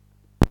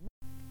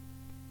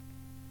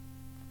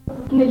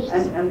Nichts.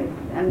 And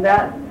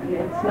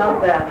it's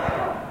not that.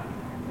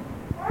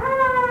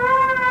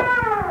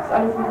 Das ist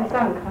alles, was ich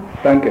sagen kann.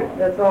 Danke.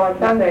 That's all I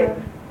can say.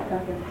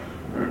 Danke.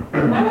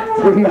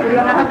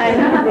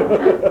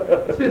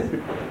 Tschüss.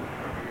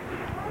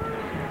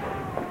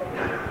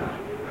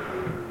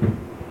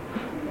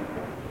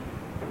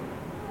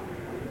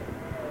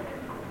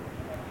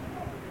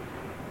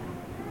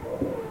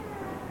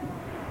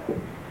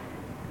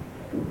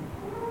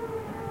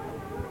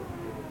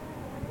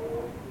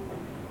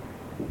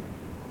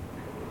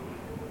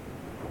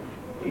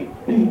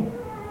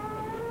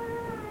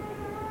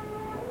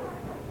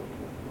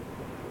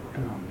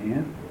 Oh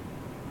man.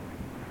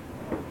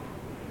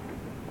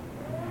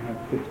 We have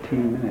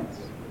 15 minutes.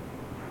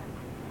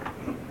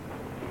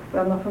 Wir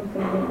haben noch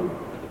 15 Minuten.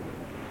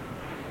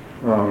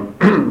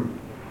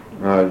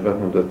 Ja, ich weiß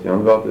nicht, ob das die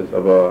Antwort ist,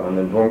 aber an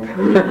den Punkt.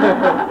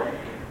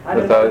 I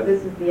don't know if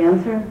this is the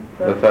answer.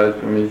 Das heißt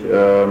für mich,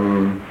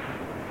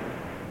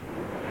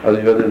 also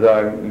ich würde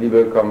sagen,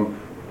 Liebe kommt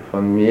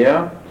von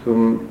mir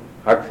zum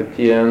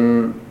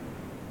Akzeptieren,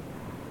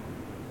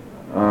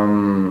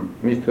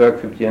 mich zu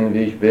akzeptieren,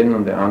 wie ich bin,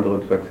 und der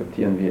andere zu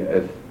akzeptieren, wie er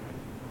ist.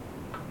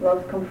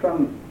 Love comes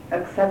from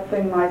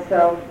accepting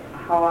myself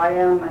how I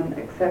am and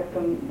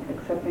accepting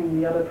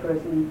the other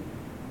person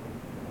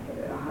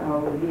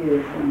how he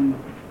is, and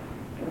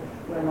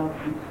that's where love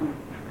comes from.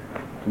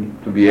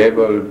 To be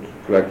able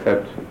to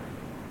accept.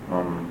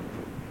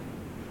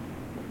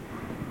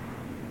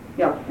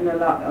 Ja, in der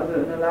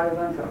Lage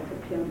sein zu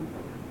akzeptieren.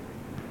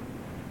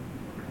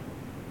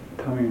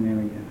 Tell me your name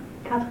again.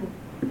 Katrin.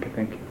 Okay,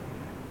 thank you.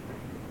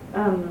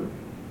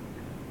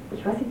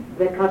 Ich weiß nicht, ich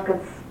werde gerade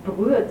ganz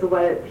berührt, so,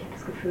 weil ich habe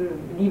das Gefühl,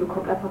 Liebe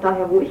kommt einfach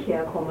daher, wo ich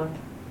herkomme.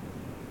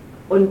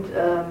 Und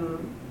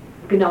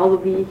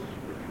genauso wie ich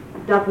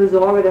dafür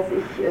sorge, dass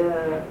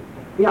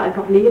ich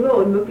einfach lebe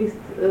und möglichst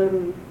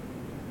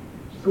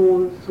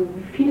so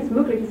viel es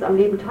möglich ist am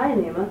Leben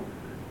teilnehme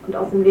und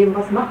aus dem Leben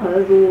was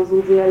mache,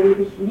 so sehr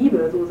lebe ich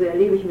Liebe, so sehr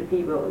lebe ich mit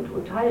Liebe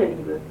und teile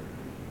Liebe.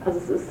 Also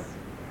es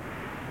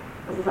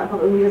ist einfach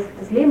irgendwie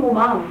das Leben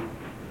umarmen.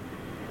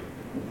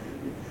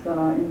 It's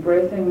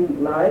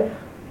embracing life.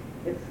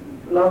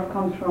 Love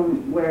comes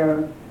from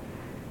where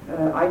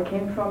I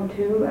came from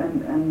too,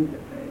 and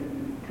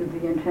to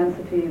the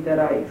intensity that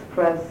I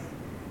express,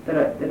 that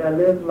I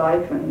live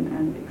life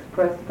and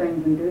express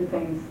things and do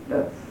things.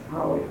 That's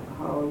how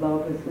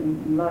love is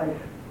in life.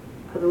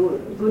 Also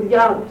so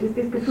ja, das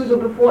Gefühl, so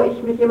bevor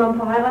ich mit jemandem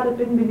verheiratet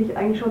bin ich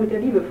eigentlich schon mit der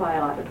Liebe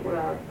verheiratet,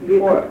 oder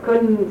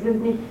wir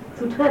sind nicht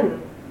zu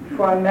trennen.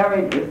 Before I'm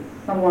married with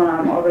someone,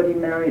 I'm already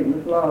married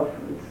with love.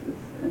 It's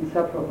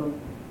inseparable.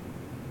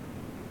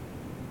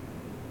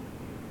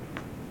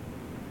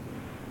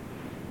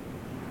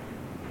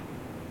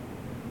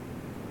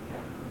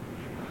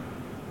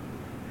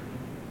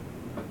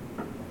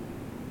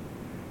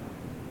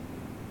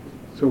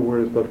 So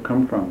where does love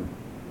come from?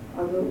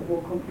 Also wo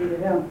kommt Liebe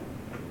her?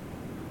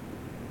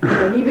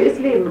 Ja, Liebe ist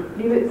Leben.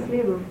 Liebe ist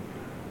Leben.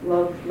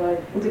 Love is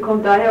life. Und sie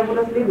kommt daher, wo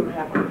das Leben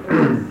herkommt.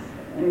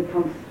 And it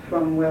comes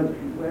from where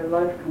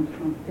life comes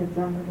from. Jetzt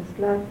sagen wir das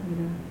Gleiche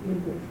wieder.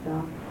 Liebe ist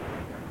da.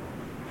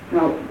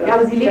 No, Ja,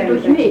 aber sie lebt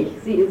durch mich.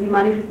 Sie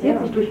manifestiert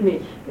sich durch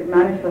mich. It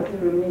manifests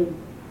through me.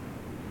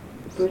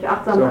 Durch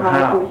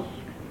Achtsamkeit, So durch...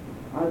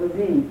 Also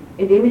wie?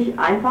 Indem ich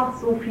einfach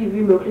so viel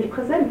wie möglich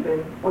präsent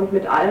bin und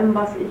mit allem,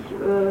 was ich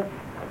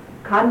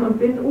kann und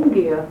bin,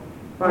 umgehe.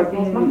 By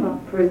being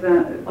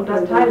present Und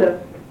das teile.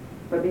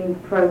 By being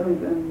present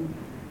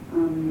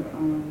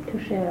To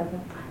share.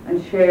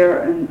 and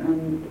share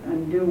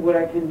and do what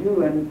I can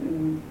do and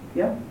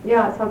yeah.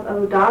 Ja, es heißt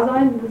also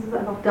Dasein, das ist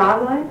einfach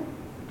Dasein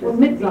und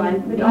mit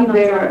sein, mit be anderen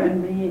there sein.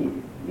 and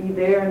be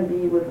there and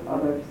be with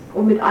others.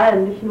 Und mit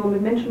allem, nicht nur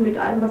mit Menschen, mit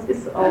allem, was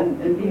ist auch. And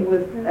be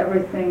with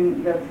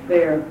everything that's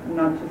there, and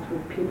not just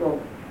with people.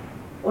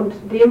 Und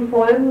dem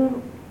folgen,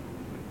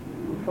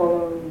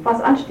 Follow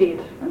was ansteht.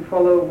 and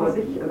follow Was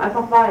ich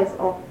einfach weiß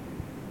auch.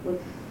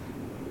 what's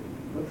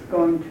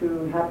going to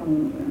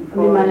happen and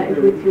Und in meiner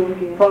Intuition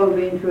gehe. follow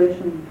the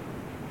intuition.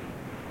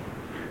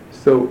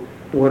 So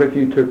what if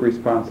you took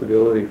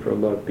responsibility for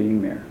love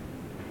being there?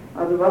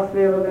 Also was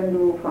wäre, wenn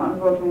du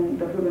Verantwortung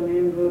dafür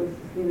übernehmen würdest,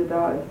 dass Liebe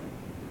da ist?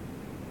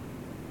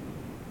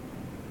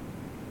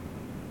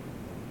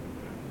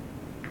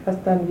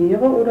 Was dann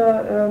wäre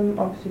oder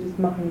ob sie das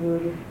machen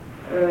würde?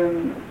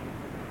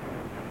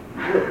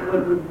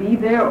 What would be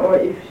there, or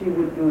if she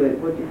would do it?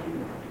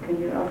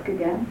 Can you ask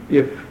again?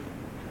 If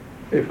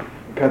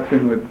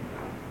Katrin would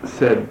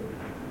said,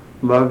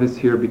 love is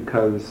here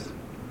because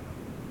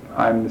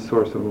I'm the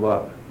source of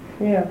love.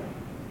 Ja.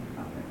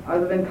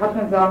 Also wenn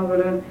Katrin sagen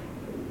würde,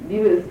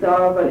 Liebe ist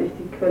da, weil ich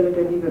die Quelle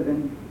der Liebe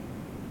bin.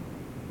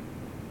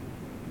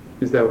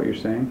 Is that what you're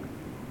saying?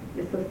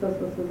 Ist das,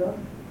 was du sagst?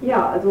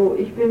 Ja, also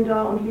ich bin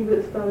da und Liebe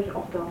ist dadurch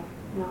auch da.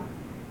 Ja.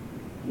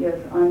 Yes,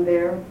 I'm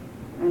there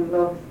and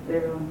love's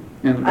there.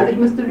 And Also ich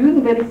müsste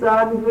lügen, wenn ich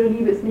sagen würde,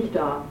 Liebe ist nicht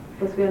da.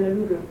 Das wäre eine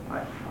Lüge.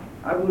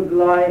 I would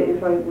lie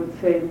if I would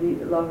say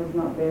love is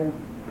not there.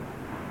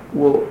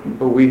 well,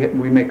 but we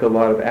make a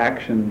lot of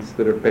actions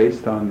that are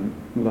based on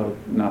love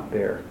not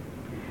there.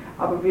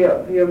 Aber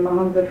wir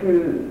machen sehr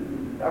viele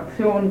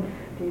Aktionen,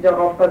 die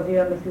darauf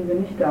basieren, dass Liebe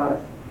nicht da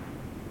ist.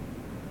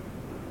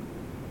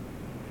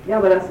 Ja,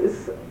 aber das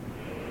ist,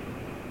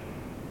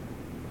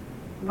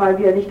 weil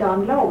wir nicht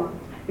daran glauben.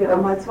 Wir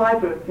haben halt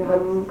Zweifel, wir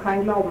haben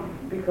keinen Glauben.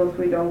 Because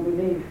we don't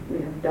believe, we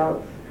have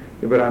doubts.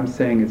 Yeah, but I'm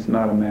saying it's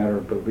not a matter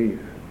of belief.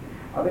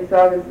 Aber ich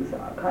sage, es ist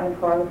keine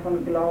Frage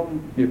von Glauben.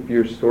 If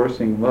you're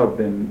sourcing love,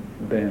 then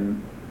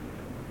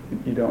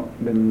you don't.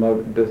 Then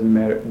love doesn't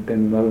matter.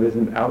 Then love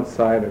isn't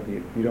outside of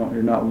you.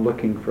 You're not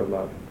looking for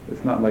love.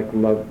 It's not like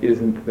love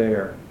isn't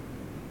there,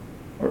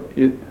 or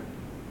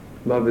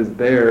love is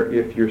there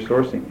if you're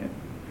sourcing it.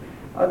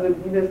 Also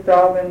Liebe ist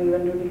da, wenn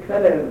du die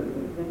Quelle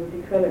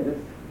bist.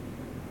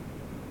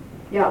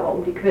 Ja, aber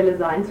um die Quelle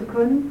sein zu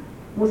können,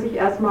 muss ich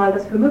erstmal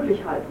das für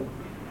möglich halten.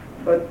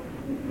 But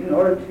in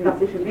order to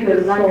Dass ich be Liebe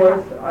the sein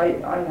source, kann. I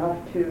have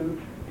to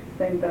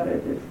think that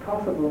it is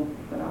possible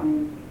that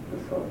I'm the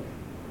source.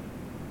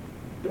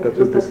 Ich That's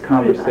muss what das this fühlen,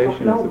 conversation einfach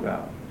is glauben.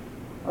 about.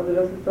 Also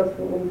das ist das,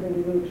 worum es in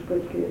diesem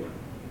Gespräch geht.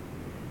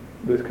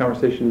 This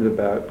conversation is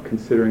about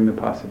considering the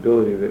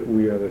possibility that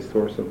we are the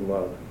source of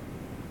love.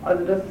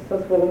 Also das ist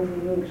das, worum es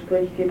in diesem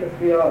Gespräch geht, dass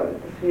wir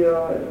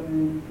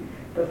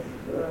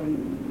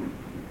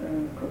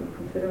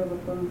consider,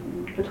 was war das?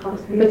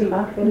 Betrachten der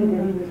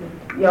Liebe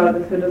sind. Ja,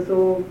 dass wir das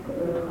so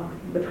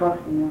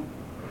betrachten, ja.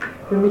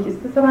 Für mich ist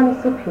das aber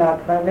nicht so platt,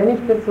 weil wenn ich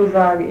das so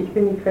sage, ich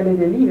bin die Quelle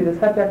der Liebe,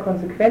 das hat ja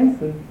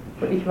Konsequenzen.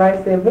 Und ich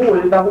weiß sehr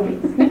wohl, warum ich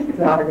das nicht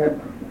sage.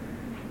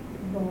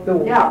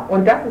 So. Ja.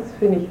 Und das ist,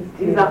 finde ich, das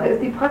Die Thema. Sache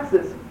ist die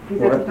Praxis. Wie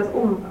setze ich das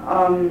um?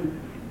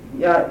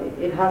 Yeah,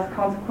 it has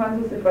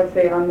consequences if I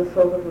say I'm the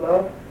source of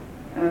love,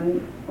 and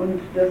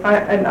das,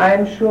 And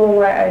I'm sure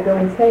why I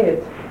don't say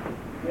it.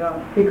 yeah,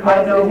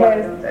 Because I know it what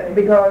has, you're saying.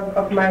 because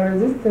of my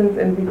resistance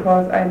and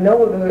because I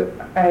know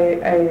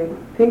I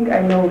think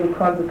I know the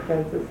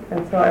consequences,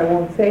 and so I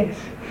won't say it.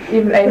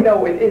 Even I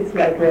know it is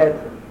like that,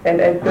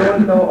 and I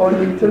don't know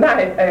only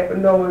tonight. I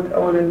know it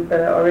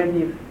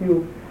already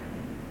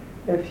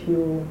a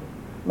few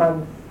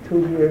months, 2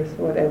 years,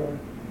 whatever.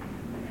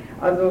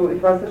 Also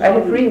ich weiß es I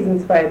have schon,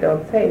 reasons why I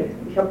don't say it.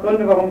 ich habe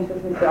Gründe, warum ich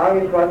das nicht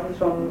sage, ich weiß es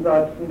schon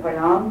seit ein paar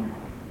Jahren,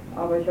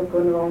 aber ich habe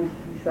Gründe, warum ich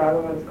es nicht sage,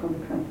 weil es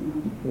Konsequenzen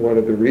hat. What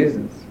are the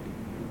reasons?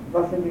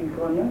 Was sind die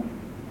Gründe?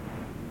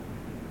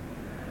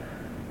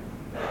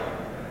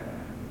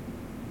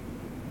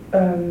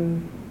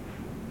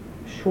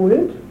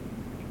 Schuld,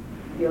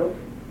 Guilt,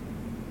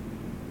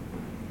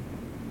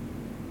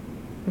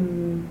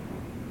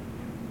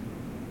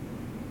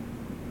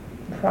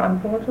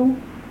 Verantwortung,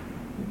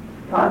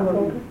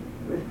 Verantwortung,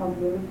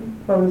 responsibility,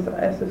 aber das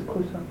erste ist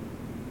größer.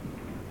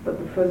 but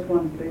the first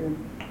one is bigger.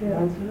 Ja.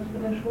 Meinst du das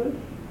mit der Schuld?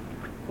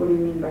 What do you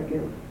mean by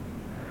guilt?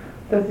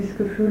 Dass ich das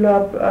Gefühl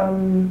habe, I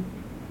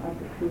have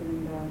the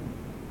feeling that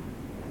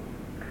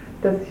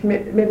dass ich mir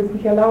das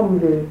nicht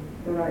erlauben will,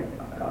 I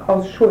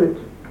aus Schuld.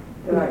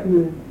 that I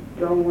Gefühl.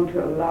 don't want to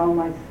allow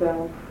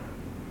myself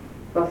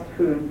was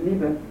fühlen,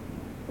 Liebe.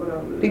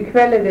 Oder Die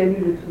Quelle der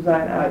Liebe zu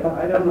sein I einfach.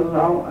 I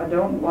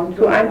don't want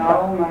Zu to einfach.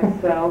 allow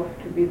myself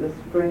to be the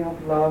spring of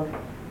love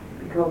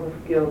because of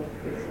guilt.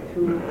 It's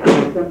too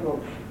simple.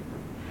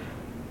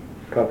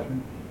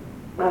 Catherine?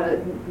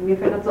 Mir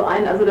fällt das so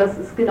ein, also das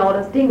ist genau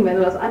das Ding, wenn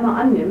du das einmal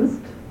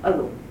annimmst,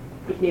 also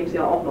ich nehme es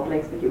ja auch noch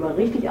längst nicht immer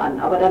richtig an,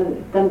 aber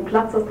dann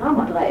platzt das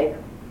Dramadreieck.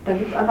 Dann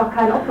gibt es einfach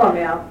kein Opfer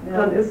mehr. Ja.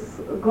 Dann ist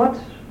Gott,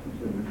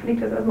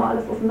 fliegt das erstmal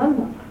alles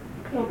auseinander.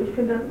 Ich glaube, ich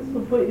finde, das ist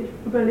so, ich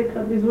überlege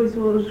gerade, wieso ich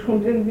so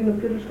schon irgendwie eine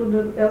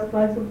Viertelstunde, erst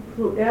war ich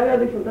so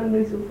ärgerlich und dann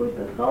bin ich so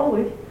furchtbar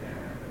traurig.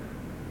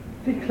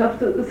 Ich glaube,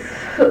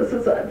 das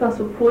ist einfach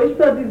so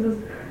furchtbar,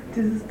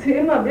 dieses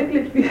Thema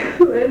wirklich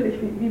visuell,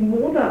 wie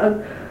Mona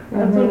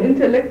an so eine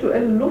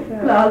intellektuelle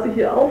Luftblase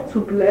hier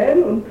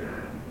aufzublähen und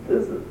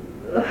das,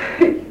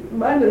 ich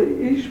meine,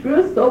 ich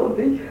spüre es doch und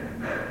ich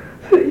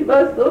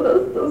weiß doch,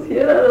 dass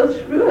jeder das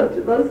spürt,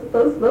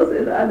 was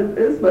in einem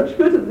ist. Man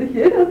spürt es nicht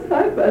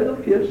jederzeit, weil so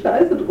viel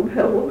Scheiße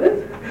drumherum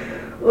ist.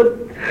 Und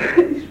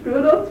ich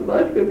spüre doch zum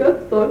Beispiel ganz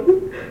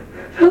deutlich,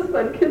 dass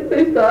mein Kind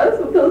nicht da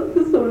ist und dass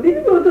ich es so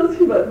liebe und dass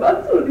ich meinen Mann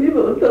so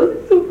liebe und dass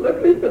ich so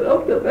glücklich bin,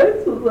 auf der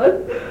Welt zu sein.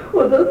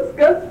 Und dass es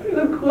ganz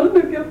viele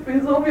Gründe gibt,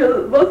 wieso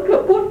wir was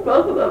kaputt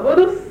machen, aber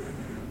das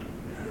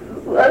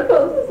ist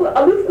einfach,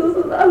 das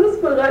ist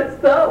alles bereits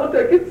da und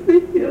da gibt es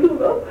nicht viel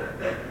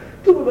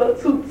drüber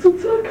zu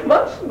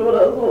zerquatschen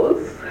oder so.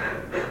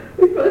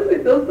 Ich weiß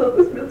nicht, das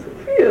ist mir zu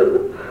viel.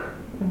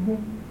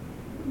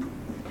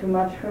 It's too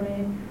much for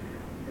me,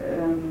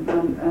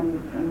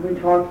 and we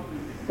talk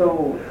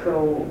so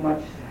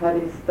much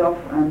heady stuff,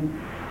 and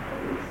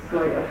it's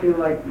like I feel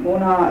like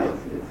Mona,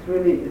 it's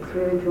really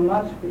too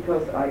much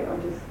because I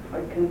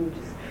can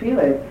just feel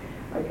it.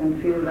 I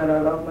can feel that I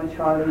love my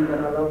child and that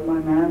I love my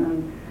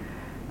man,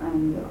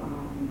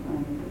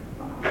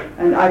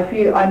 and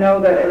I know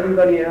that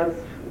everybody else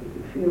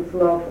feels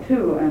love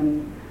too,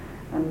 and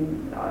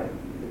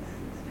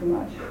it's too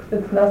much.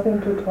 It's nothing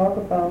to talk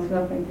about. It's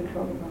nothing to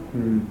talk about.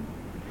 Mm.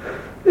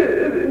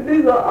 In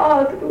dieser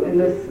Art. In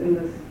this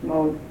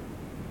mode.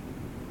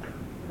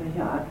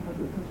 Welche Art? Was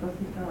ist das, was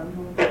sich daran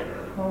so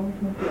traurig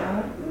macht, die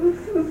Art?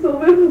 Es ist so,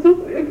 wir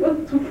versuchen irgendwas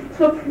zu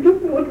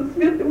zerpflücken und es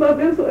wird immer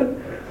mehr so ein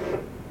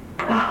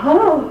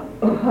aha,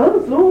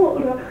 so,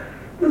 oder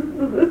das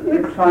ist You're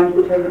nichts. trying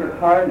to take it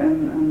apart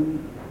and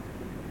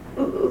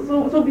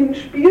So wie ein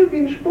Spiel, wie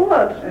ein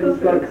Sport. Das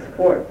it's like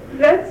sport.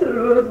 Rätsel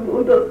lösen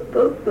und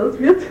das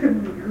wird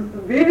dem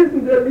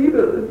Wesen der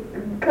Liebe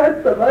in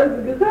keinster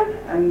Weise gerecht.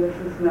 And this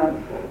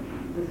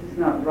is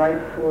not right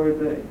for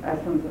the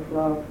essence of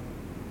love.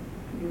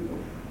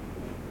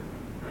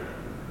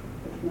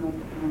 It's not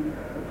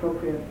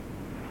appropriate.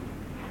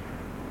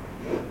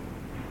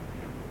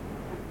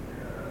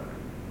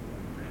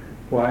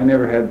 Well, I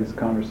never had this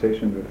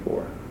conversation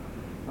before.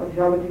 Also ich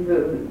habe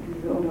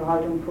diese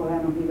Unterhaltung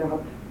vorher noch nie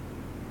gehabt.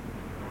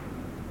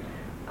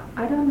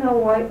 I don't know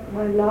why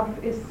love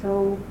is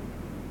so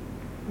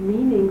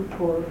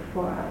meaningful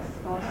for us.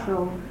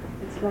 Also,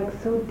 it's like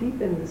so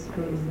deep in the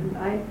space.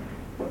 And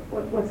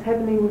what's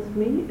happening with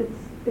me?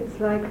 It's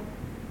like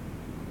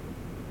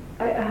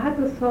I had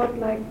the thought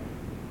like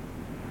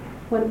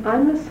when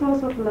I'm a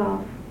source of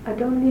love, I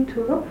don't need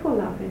to look for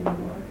love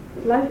anymore.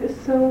 Life is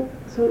so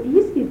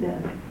easy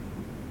then.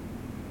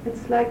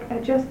 It's like I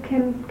just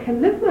can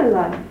live my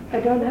life. I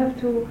don't have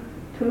to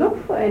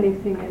look for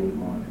anything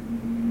anymore.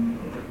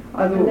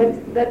 Also,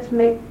 And that's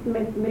made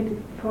it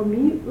for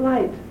me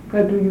light.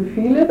 But do you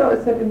feel it, or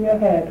is that in your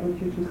head,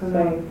 what you just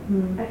say?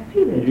 I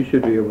feel You it.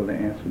 should be able to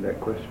answer that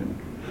question.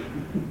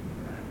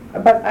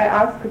 But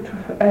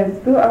I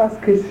still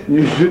ask it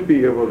You should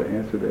be able to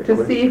answer that to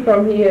question. see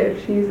from here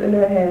if she's in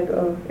her head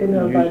or in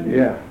her body.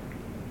 Yeah.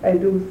 I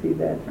do see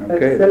that. But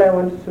Okay. still I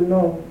wanted to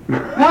know.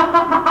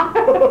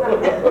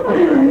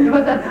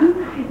 Übersetzen?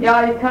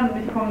 Ja, ich komme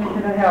nicht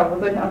hinterher. Wo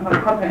soll ich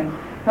anfangen? Katrin.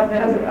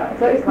 Also,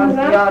 soll ich's mal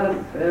sagen? Ja, das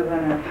wäre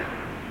nett.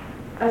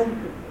 Also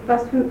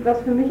was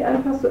für mich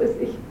einfach so ist,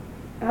 ich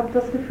habe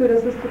das Gefühl,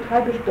 dass es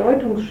total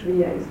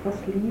bedeutungsschwer ist, was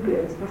Liebe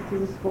ist, was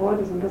dieses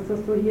Wort ist und dass das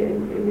so hier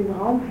in dem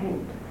Raum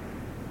hängt.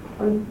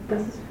 Und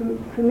dass es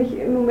für mich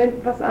im Moment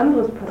was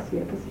anderes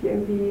passiert, dass ich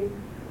irgendwie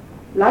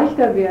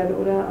leichter werde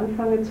oder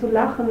anfange zu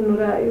lachen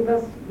oder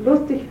irgendwas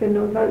lustig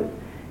finde. Und weil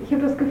ich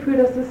habe das Gefühl,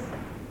 dass es,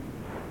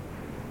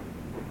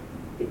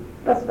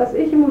 was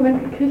ich im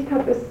Moment gekriegt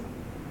habe, ist,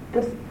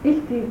 dass ich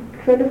die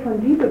Quelle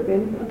von Liebe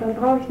bin und dann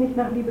brauche ich nicht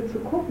nach Liebe zu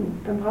gucken.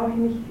 Dann brauche ich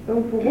nicht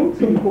irgendwo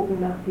rumzugucken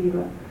nach Liebe.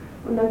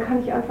 Und dann kann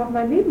ich einfach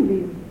mein Leben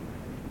leben.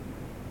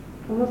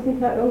 Man muss nicht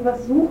nach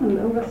irgendwas suchen,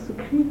 irgendwas zu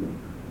kriegen.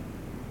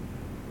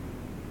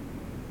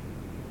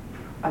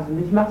 Also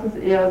mich macht es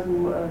eher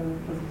so,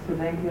 dass ich so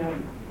denke,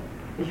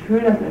 ich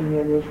fühle das in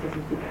mir nicht, dass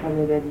ich die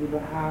Quelle der Liebe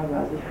habe.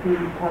 Also ich fühle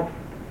die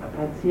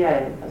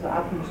partiell, also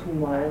ab und zu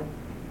mal,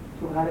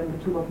 so gerade in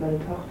Bezug auf meine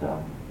Tochter.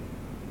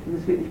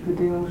 Dieses wirklich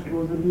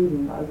bedingungslose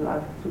Lieben, also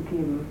einfach zu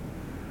geben.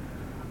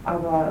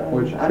 Aber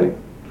What did you say?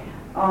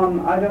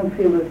 I don't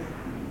feel this,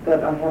 that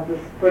I have this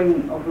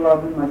spring of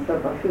love in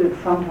myself. I feel it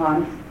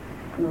sometimes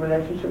in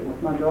relationship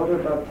with my daughter,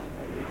 but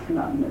it's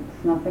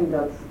nothing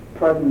that's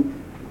present.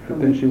 But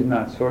then she's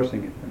not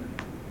sourcing it then.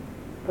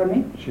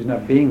 Pardon me? She's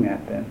not being that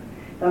then.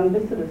 Dann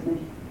bist du das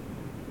nicht.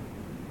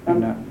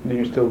 Then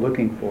you're still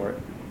looking for it.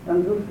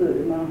 Dann suchst du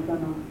immer noch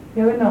danach.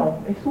 ja genau,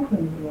 ich suche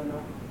nicht immer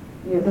noch.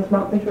 Yes, Das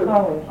macht mich true.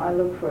 traurig. I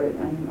look for it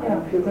and I Ja,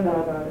 don't feel genau.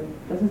 sad about it.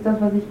 Das ist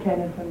das, was ich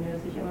kenne von mir,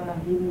 dass ich immer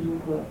nach Liebe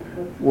suche.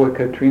 What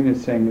Katrina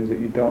is saying is that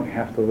you don't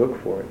have to look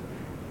for it.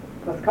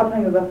 Was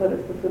Katrin gesagt hat,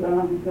 ist, dass du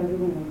danach nicht mehr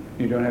suchen musst.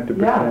 You don't have to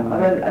Ja, pretend aber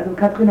like also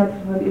Katrin hat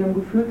von ihrem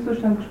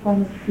Gefühlszustand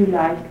gesprochen, dass es sie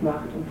leicht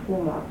macht und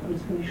froh macht. Und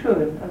das finde ich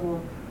schön. Also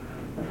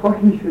da freue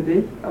ich mich für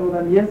dich. Aber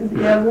bei mir ist es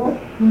eher so,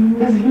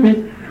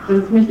 dass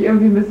es mich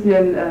irgendwie ein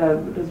bisschen,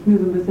 dass es mir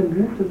so ein bisschen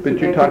blüht. But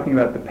you're talking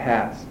about the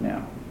past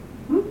now.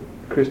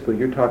 Crystal,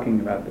 you're talking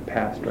about the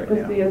past right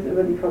Sprichst du now. jetzt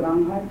über die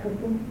Vergangenheit,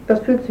 Christine? Das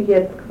fühlst du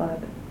jetzt gerade.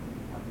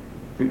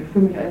 Ich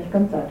fühle mich eigentlich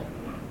ganz satt.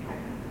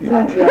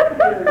 Yeah,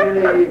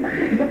 really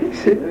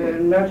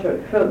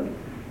nurtured, filled.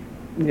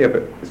 Yeah,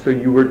 but so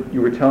you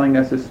were telling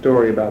us a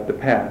story about the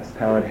past,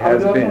 how it Aber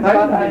has du hast uns been.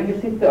 gerade eine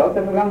Geschichte aus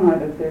der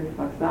Vergangenheit erzählt.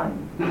 Mag sein.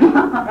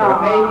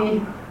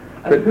 Maybe.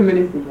 Also ich bin mir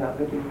nicht sicher,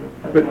 wirklich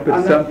nicht. But I'm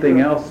not something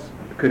sure. else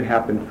could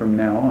happen from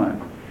now on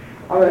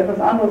Aber etwas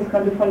anderes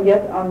könnte von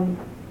jetzt an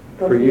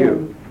for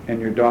passieren. you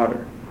and your daughter.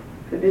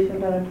 Für dich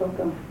und deine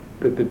Tochter.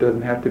 That there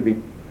doesn't have to be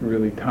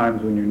really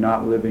times when you're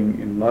not living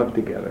in love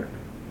together.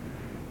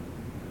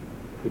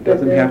 It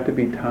doesn't have to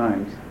be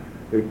times.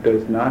 There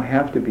does not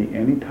have to be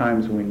any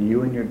times when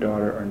you and your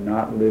daughter are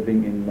not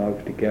living in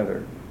love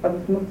together. Also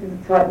es muss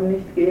diese Zeiten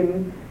nicht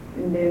geben,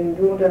 in denen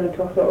du und deine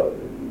Tochter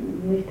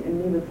nicht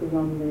in Liebe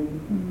zusammenleben.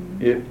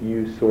 If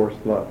you source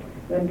love.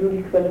 Wenn du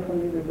die Quelle von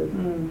Liebe bist.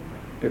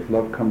 If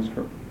love comes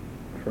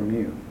from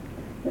you.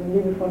 Wenn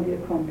Liebe von dir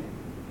kommt.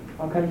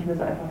 Aber kann ich mir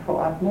das einfach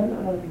verordnen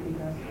oder wie geht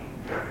das?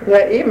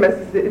 Ja, eben,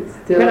 it's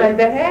still in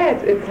the head.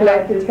 It's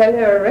like you tell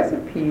her a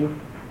recipe.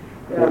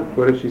 Ja.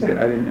 What did she say?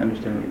 I didn't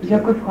understand what you Ich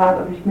habe said.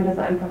 gefragt, ob ich mir das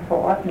einfach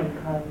verordnen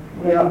kann.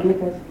 Oder Ja. wie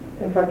geht das?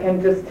 If I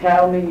can just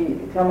tell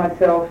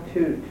myself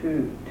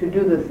to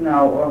do this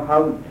now, or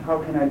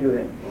how can I do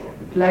it?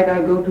 It's like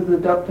I go to the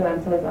doctor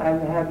and says I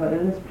have an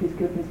illness, please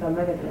give me some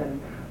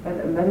medicine.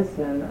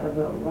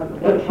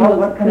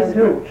 What can I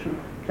do?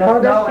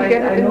 How Just now does she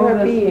get it in know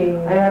her this. being?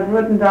 I have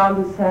written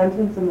down the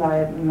sentence in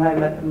my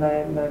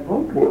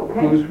book.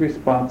 Okay. Who's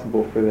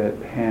responsible for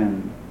that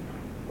pen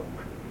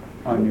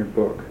on your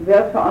book?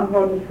 Wer ist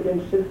verantwortlich für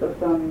den Stift auf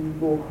deinem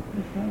Buch?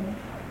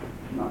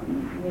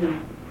 Nie.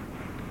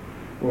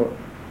 Well,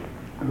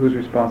 who's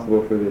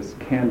responsible for this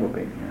candle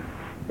being here?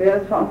 Wer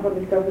ist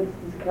verantwortlich dafür, dass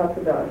diese Kerze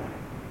da ist?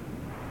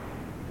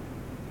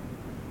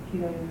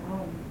 Jeder im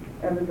Raum.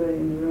 Everybody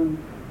in the room.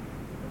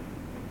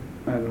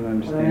 I don't Oder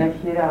understand.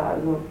 nicht jeder,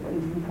 also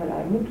in diesem Fall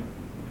Almut,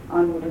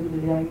 Arnold, dass sie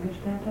die da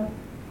hingestellt hat.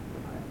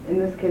 in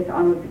this case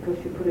Arnold, because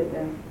she put it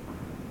there.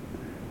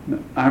 No,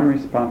 I'm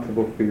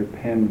responsible for your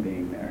pen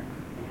being there.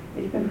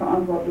 Ich bin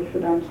verantwortlich für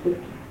deinen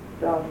Stift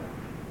da.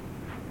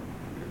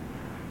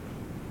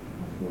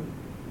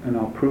 And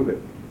I'll prove it.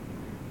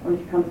 Und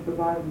ich kann es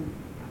beweisen.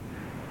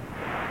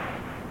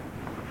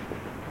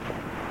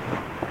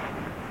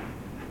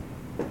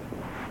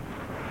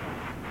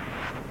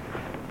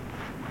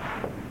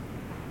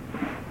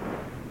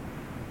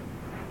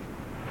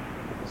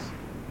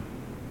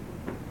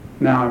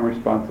 Now I'm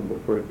responsible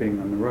for it being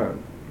on the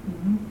road.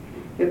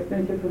 Jetzt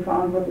bin ich dafür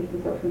verantwortlich,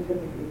 dass es auf dem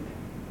Teppich liegt.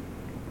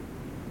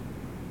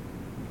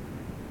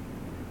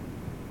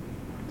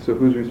 So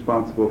who's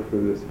responsible for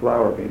this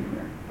flower being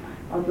there?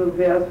 Also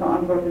wer ist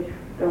verantwortlich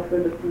dafür,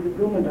 dass diese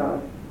Blume da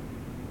ist?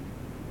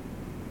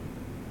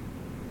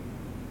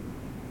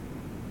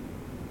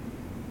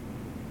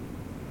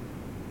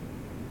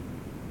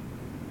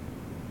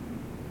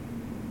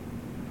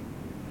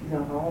 Dieser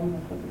Raum,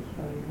 was weiß ich,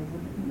 weil wir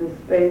sitzen. The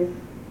space,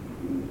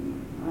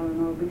 I don't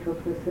know, because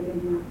we're sitting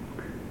here.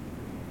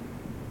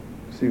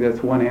 See,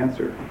 that's one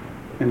answer.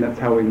 And that's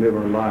how we live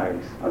our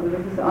lives. Also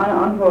das ist eine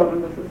Antwort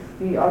und das ist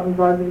die Art und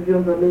Weise, wie wir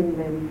unser Leben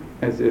leben.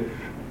 As if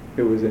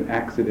it was an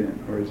accident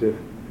or as if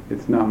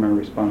it's not my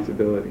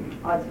responsibility.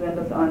 Als wenn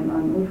das ein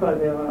Unfall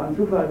wäre, ein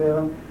Zufall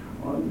wäre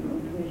und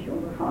nicht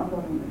unsere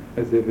Verantwortung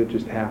ist. As if it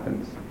just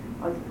happens.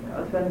 Als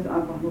wenn es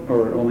einfach nur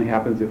Or it passiert. only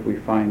happens if we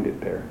find it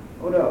there.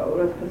 Oder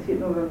es passiert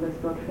nur, wenn wir es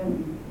dort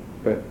finden.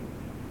 But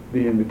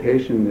the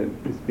invitation that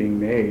is being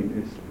made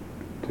is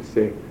to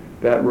say,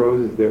 that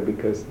rose is there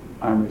because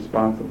I'm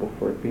responsible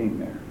for it being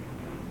there.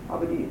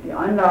 Aber die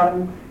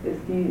Einladung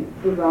ist die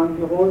zu sagen,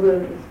 die Rose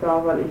ist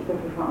da, weil ich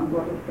dafür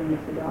verantwortlich bin, dass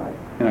sie da ist.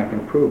 And I can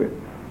prove it.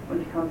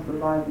 Und ich kann es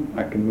beweisen.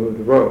 I can move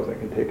the rose. I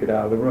can take it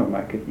out of the room.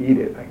 I could eat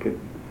it. I could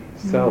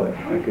sell it.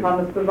 I Und ich could, kann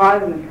es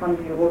beweisen. Ich kann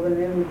die Rose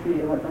nehmen und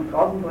sie halt nach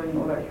draußen bringen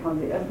oder ich kann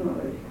sie essen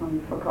oder ich kann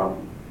sie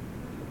verkaufen.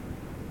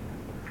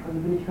 Also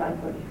bin ich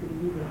verantwortlich für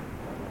die Liebe.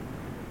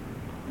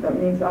 That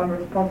means I'm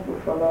responsible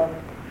for love.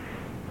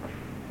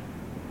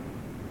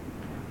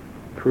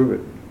 prove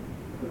it.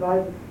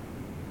 Beweise es.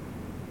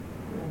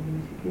 Indem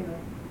ich sie gebe.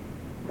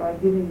 By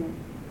giving it.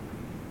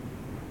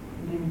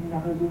 Indem ich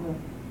nachher suche.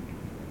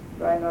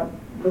 By not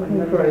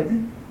looking for it.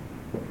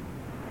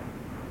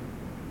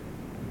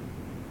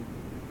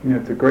 You know,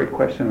 it's a great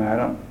question. I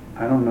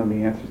don't know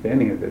the answers to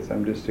any of this.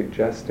 I'm just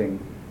suggesting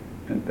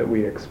that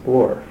we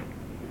explore.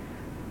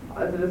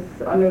 Also das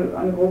ist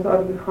eine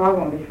großartige Frage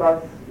und ich weiß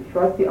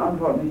die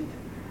Antwort nicht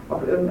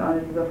auf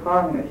irgendeine dieser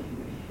Fragen.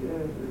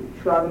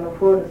 Ich schlage nur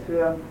vor, dass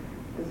wir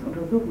das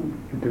untersuchen.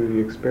 Do the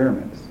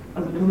experiments.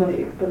 Also Dass wir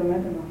die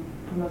Experimente machen.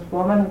 Thomas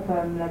Bormann hat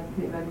beim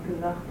letzten Event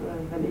gesagt,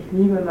 wenn ich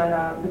Liebe in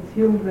meiner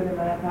Beziehung will, in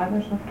meiner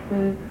Partnerschaft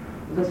will,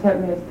 und das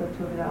fällt mir jetzt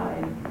dazu wieder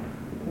ein,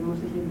 dann muss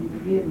ich ihm Liebe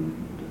geben.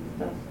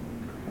 Das ist das.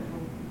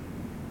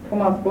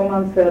 Thomas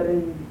Bormann said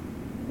in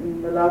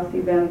the last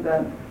event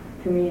that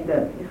to me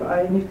that if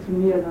I Nicht zu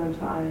mir, sondern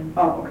zu allen.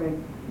 okay.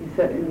 He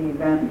said in the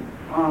event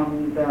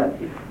that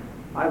if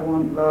I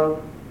want love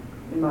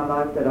in my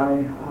life, that I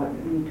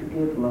need to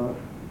give love.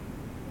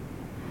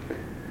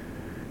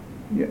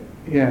 Yeah,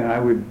 and I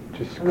would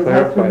just Und das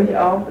heißt für clarify mich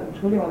that. auch,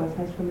 Entschuldigung, das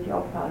heißt für mich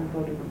auch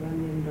Verantwortung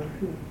übernehmen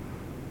dafür.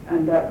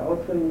 And that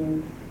also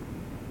means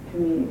to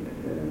me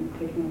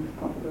taking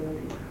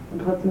responsibility.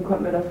 Und trotzdem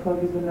kommt mir das vor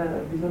wie so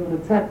ein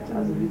Rezept,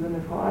 also wie so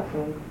eine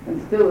Verordnung. And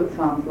still it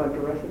sounds like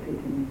a recipe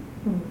to me.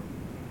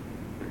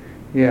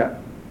 Yeah,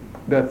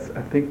 that's,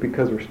 I think,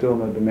 because we're still in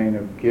the domain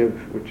of give,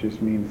 which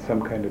just means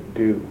some kind of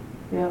do.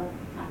 Ja.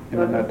 And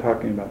I'm not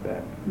talking about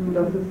that. Und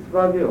das ist,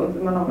 weil wir uns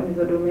immer noch in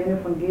dieser Domäne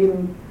von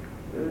Geben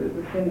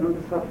befinden und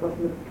das hat was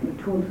mit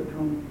Tun zu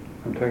tun.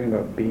 I'm talking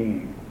about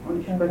being.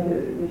 Und ich spreche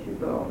nicht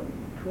über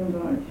Tun,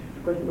 sondern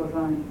ich spreche über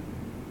Sein.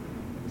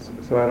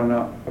 So I don't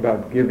know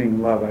about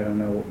giving love. I don't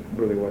know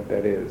really what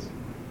that is.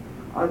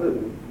 Also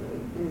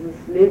dieses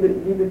Liebe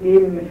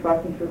geben, ich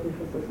weiß nicht wirklich,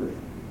 was das ist.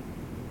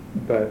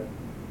 But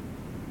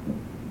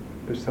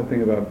there's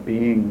something about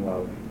being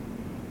love.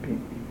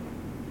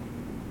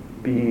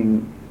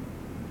 Being,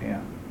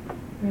 yeah.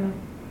 Ja.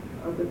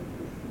 Also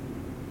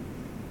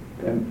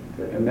And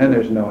then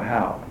there's no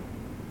how.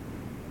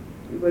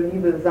 über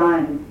Liebe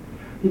sein.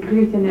 Wie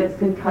kriege ich denn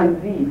jetzt den Kein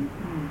Transfer? Wie.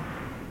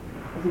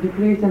 Also wie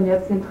kriege ich denn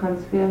jetzt den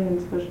Transfer hin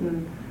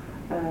zwischen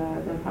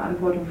der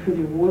Verantwortung für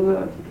die Hose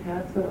und die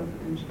Kerze und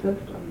für den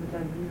Stift und mit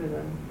der Liebe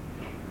dann.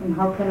 And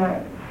how can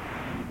I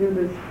do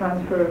this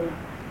transfer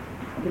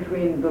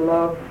between the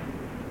love,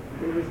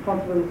 the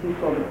responsibility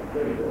for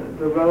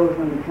the rose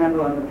and the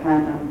candle and the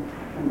pen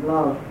and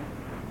love?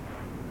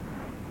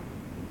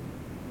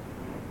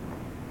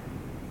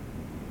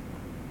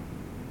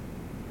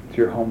 It's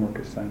your homework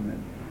assignment.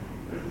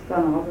 Das ist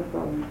deine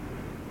Hausaufgabe.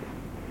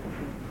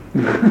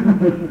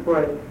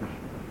 Right.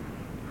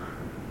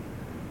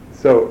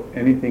 So,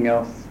 anything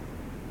else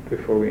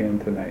before we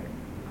end tonight?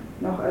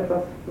 Noch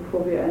etwas,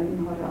 bevor wir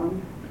enden heute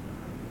Abend?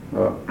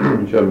 Ja,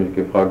 ich habe mich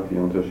gefragt, den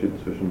Unterschied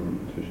zwischen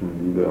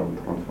Liebe und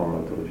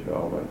transformatorischer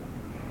Arbeit.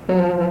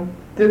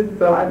 Das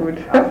ist auch gut.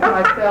 Ask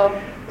myself,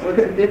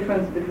 what's the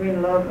difference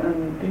between love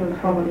and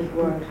transformative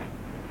work?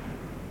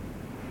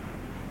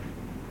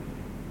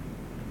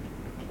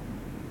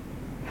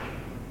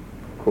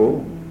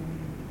 Cool.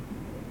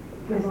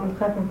 Beim nächsten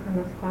Treffen kann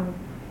er das fragen.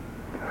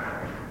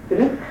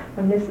 Bitte?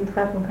 Beim nächsten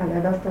Treffen kann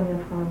er das dann ja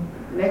fragen.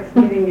 Next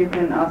meeting you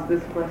can ask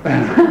this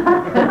question.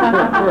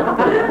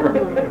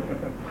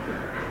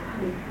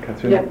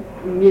 Katrin? Ja,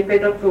 mir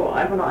fällt dazu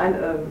einfach noch ein,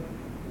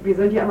 wir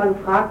sind ja immer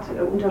gefragt,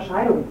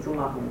 Unterscheidungen zu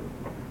machen.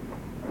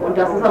 Und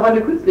das ist aber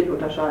eine künstliche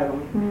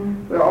Unterscheidung.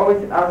 We're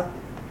always asked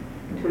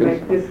to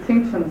make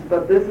distinctions,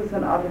 but this is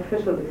an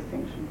artificial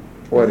distinction.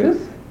 What is?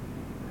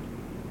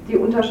 Die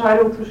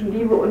Unterscheidung zwischen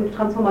Liebe und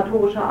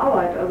transformatorischer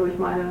Arbeit. Also ich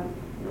meine,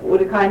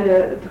 ohne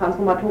keine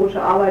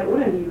transformatorische Arbeit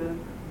ohne Liebe.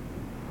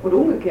 Und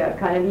umgekehrt,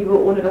 keine Liebe,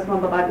 ohne dass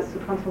man bereit ist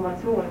zur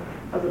Transformation.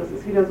 Also das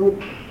ist wieder so.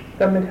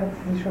 Damit hat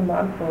sie sich schon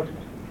beantwortet.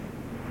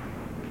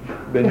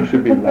 Then you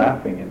should be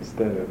laughing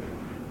instead of...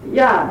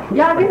 Ja,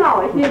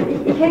 genau.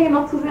 Ich hänge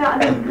noch zu sehr an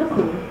den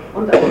Begriffen.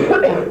 Und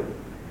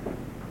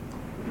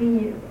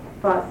wie,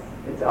 was?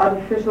 It's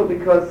artificial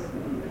because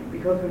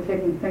we're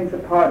taking things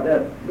apart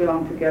that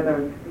belong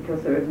together,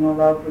 because there is no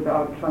love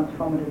without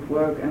transformative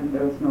work and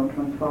there is no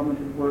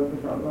transformative work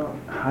without love.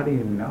 How do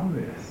you know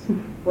this?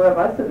 Woher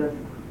weißt du das?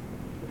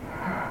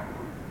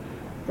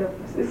 Ja,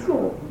 das ist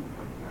so.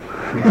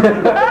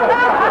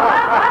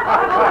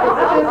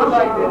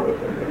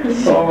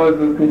 Warum hast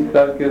du es nicht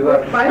gleich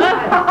gesagt?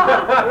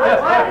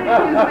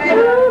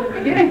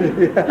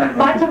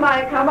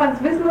 Manchmal kann man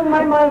es wissen und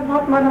manchmal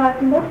hat man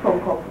halt ein Wort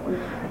vom Kopf. Und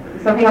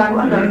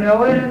Sometimes you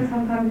know it and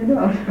sometimes you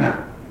don't.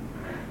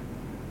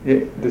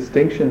 Yeah,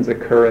 distinctions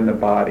occur in the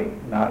body,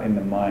 not in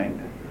the mind.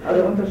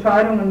 Also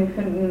Unterscheidungen, die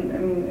finden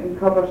im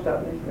Körper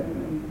statt, nicht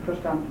im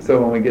Verstand. So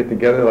when we get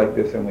together like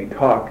this and we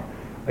talk,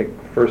 like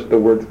first the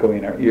words go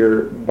in our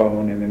ear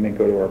bone and then they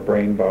go to our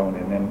brain bone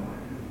and then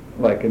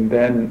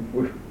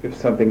if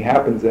something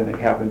happens, then it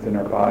happens in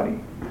our body.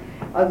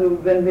 Also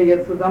wenn wir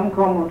jetzt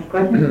zusammenkommen und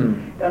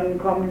sprechen, dann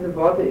kommen diese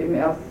Worte eben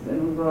erst in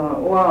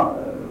unseren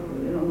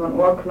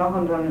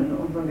Ohrknochen, dann in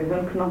unseren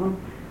Gehirnknochen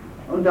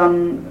und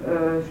dann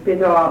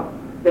später,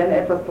 wenn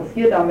etwas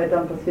passiert damit,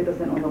 dann passiert das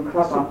in unserem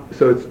Körper.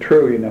 So it's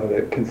true, you know,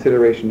 that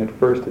consideration at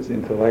first is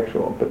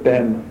intellectual, but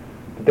then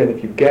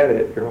if you get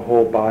it, your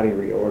whole body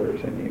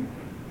reorders and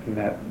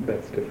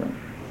that's different.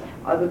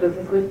 Also das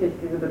ist richtig,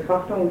 diese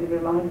Betrachtungen, die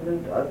wir machen,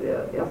 sind also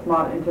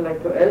erstmal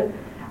intellektuell,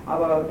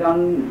 aber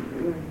dann,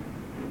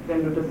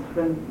 wenn du das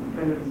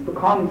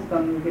bekommst,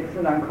 dann geht es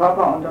in deinen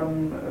Körper und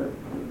dann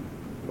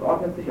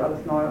ordnet sich alles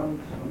neu und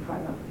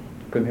verändert sich.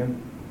 Good.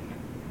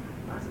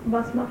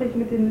 Was mache ich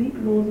mit den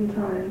lieblosen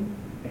Teilen?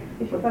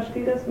 Ich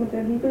verstehe das mit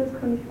der Liebe, das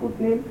kann ich gut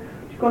nehmen.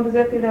 Ich konnte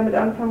sehr viel damit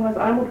anfangen, was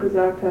Almut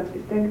gesagt hat.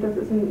 Ich denke, das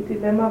ist ein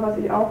Dilemma, was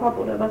ich auch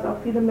habe oder was auch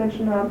viele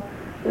Menschen haben,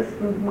 dass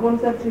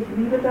grundsätzlich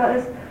Liebe da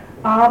ist,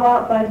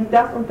 aber weil die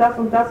das und das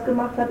und das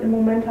gemacht hat, im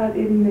Moment halt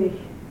eben nicht.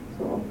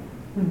 So.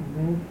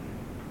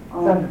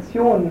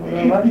 Sanktionen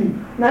oder was?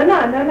 Nein,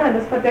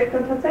 das verdeckt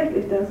dann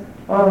tatsächlich das.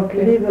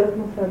 Okay. Liebe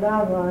muss ja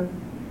da sein.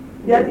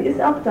 Ja, die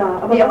ist auch da.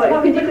 Aber, Ja, was aber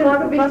mache ich finde die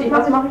Frage wichtig,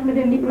 was mache ich mit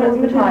den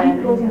lieblosen Teilen?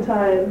 lieblosen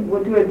Teilen?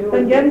 What do I do?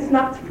 Wenn Jens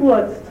nachts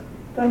furzt,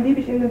 dann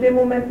liebe ich ihn in dem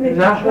Moment nicht.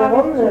 Ja, Dann schlage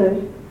warum ich zu.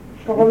 nicht?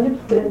 Warum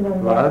liebst du ihn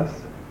dann? Was?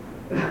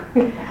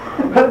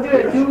 What do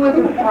I do with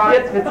the part?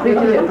 Jetzt wird's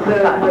richtig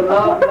interessant. The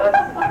love,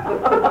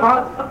 the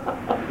part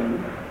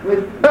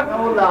with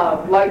no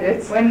love. Like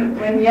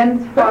when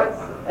Jens farts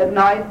at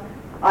night,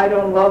 I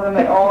don't love him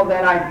at all,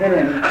 then I hit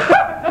him.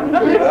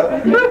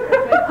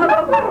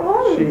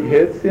 She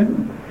hits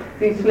him?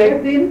 Sie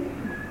schlägt ihn.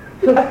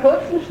 Das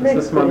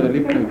ist meine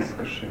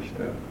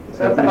Lieblingsgeschichte.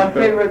 That's my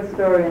favorite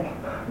story.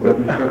 Sie hat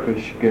mich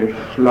wirklich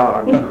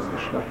geschlagen.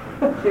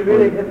 She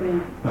really hit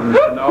me. Und ich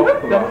bin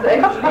aufgewacht. Das ist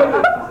echt schlimm.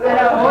 Wenn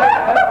er heute...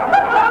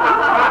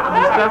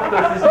 Ich dachte,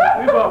 das ist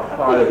ein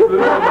Überfall.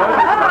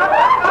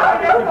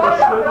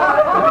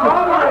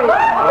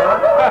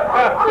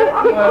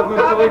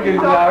 Gut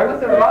zurückgeschlagen.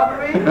 Was a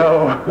robbery? No.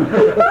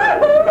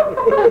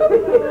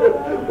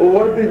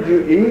 What did you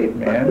eat,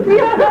 man?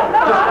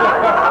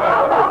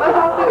 Was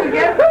hast du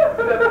gegessen?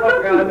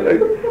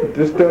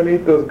 Just don't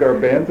eat those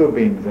garbanzo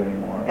beans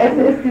anymore. Es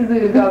ist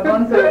diese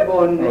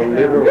Garbanzo-Bohnen Or nicht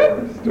mehr.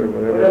 liverwurst or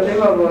Oder whatever.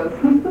 Leberwurst.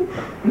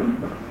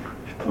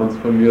 Ich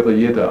transformiere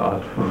jede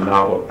Art von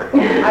Nahrung.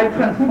 I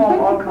transform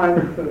all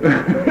kinds of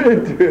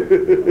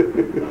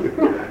food.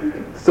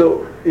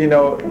 So, you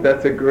know,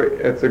 that's a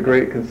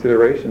great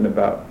consideration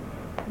about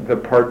the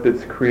part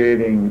that's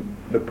creating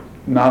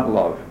not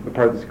love, the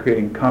part that's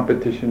creating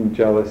competition,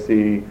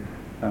 jealousy,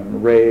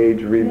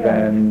 rage,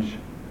 revenge.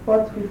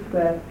 What's with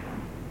that?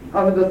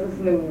 Aber das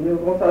ist eine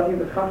großartige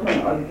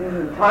Betrachtung, also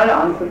diese Teile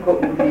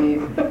anzugucken, die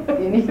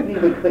nicht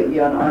Liebe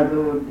kreieren,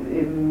 also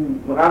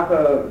eben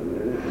Rache,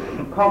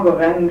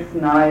 Konkurrenz,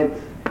 Neid,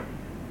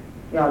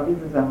 ja,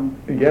 diese Sachen.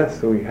 Yes,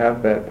 so we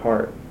have that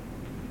part,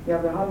 Ja,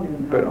 wir haben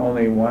diesen but Teil.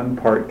 only one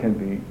part can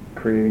be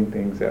creating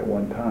things at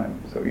one time.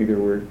 So either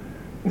we're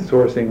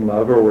sourcing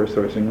love or we're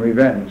sourcing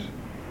revenge.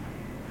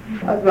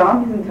 Also wir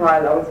haben diesen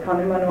Teil, aber es kann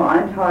immer nur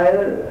ein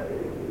Teil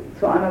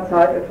zu einer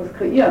Zeit etwas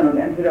kreieren und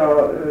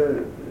entweder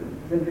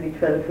sind wir die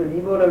Quelle für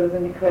Liebe oder wir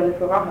sind die Quelle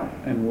für Rache.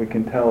 And we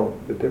can tell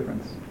the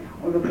difference.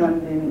 Und wir können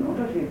den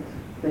Unterschied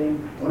sehen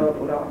oder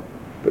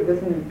wir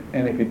wissen.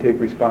 And if you take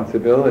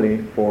responsibility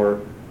for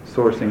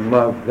sourcing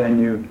love, then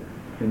you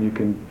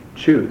can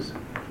choose.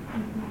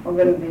 Und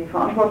wenn du die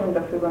Verantwortung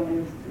dafür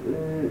übernimmst,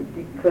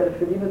 die Quelle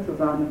für Liebe zu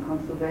sein, dann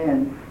kannst du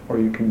wählen. Or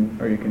you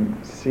can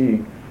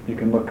see, you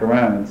can look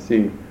around and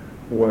see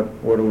what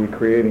are we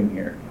creating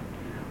here.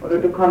 Oder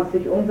du kannst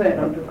dich umsehen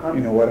und du kannst.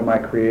 You know, what am I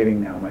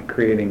creating now? Am I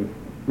creating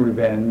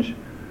revenge,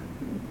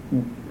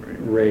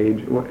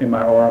 rage?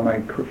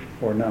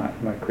 Or not?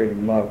 Am I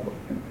creating love,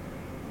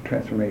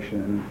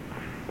 transformation, and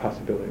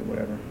possibility,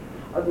 whatever?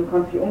 Also du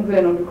kannst dich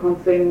umsehen und du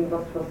kannst sehen,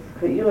 was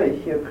kreiere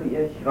ich hier?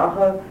 Kreiere ich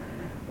Rache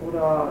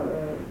oder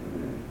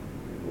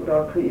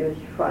kreiere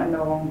ich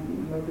Veränderung,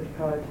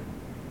 Möglichkeit?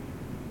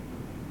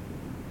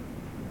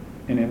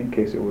 In any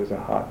case, it was a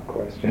hot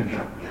question.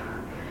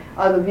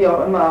 Also wie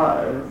auch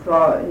immer, es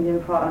war in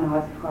jedem Fall eine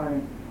heiße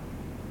Frage.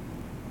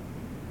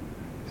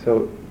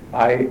 So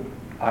I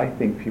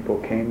think people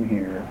came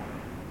here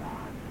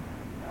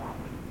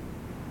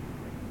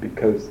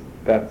because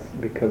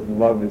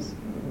love is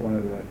one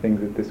of the things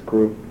that this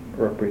group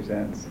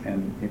represents,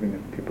 and even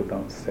if people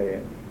don't say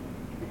it.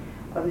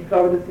 Also ich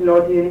glaube, dass die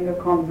Leute hier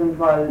hingekommen sind,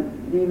 weil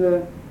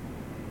Liebe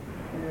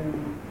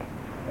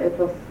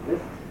etwas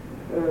ist,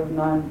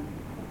 nein.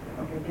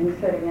 Okay, can you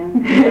say it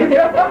again?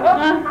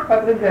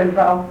 Was ist denn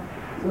auch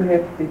so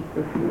heftig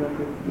dafür?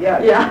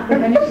 Yeah.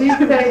 Can you please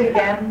say it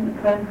again?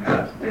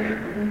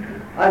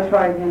 I'll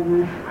try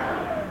again.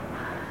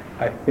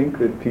 I think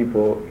that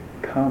people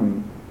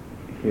come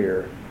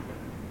here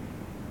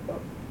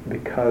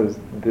because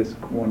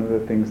one of the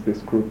things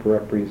this group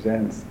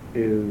represents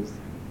is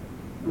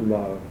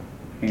love,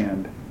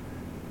 and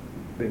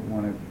they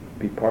want to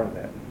be part of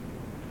that.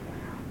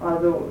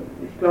 Also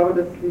ich glaube,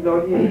 dass die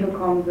Leute hier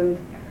hingekommen sind,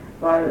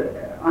 weil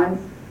eins,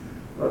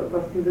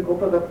 was diese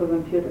Gruppe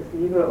repräsentiert, ist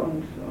Liebe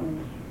und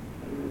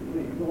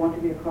we want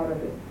to be a part of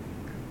it.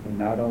 And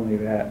not only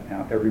that,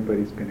 now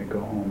everybody's going to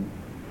go home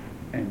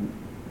and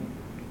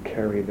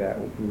carry that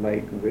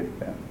light with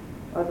them.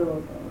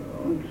 Also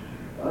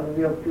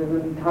wir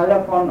sind ein Teil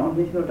davon und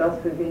nicht nur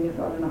das, wir gehen jetzt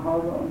alle nach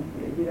Hause und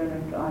jeder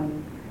nimmt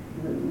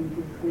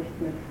dieses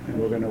Licht mit. And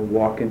we're going to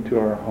walk into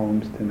our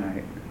homes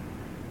tonight,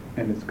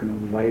 and it's going to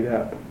light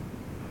up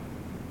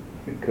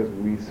because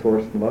we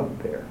sourced love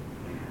there.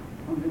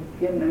 Und wir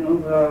gehen in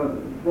unsere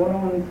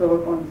Wohnungen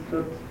zurück und es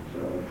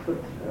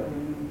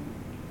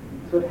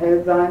wird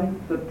hell sein,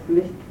 es wird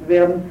Licht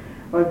werden,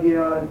 weil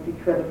wir die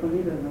Quelle von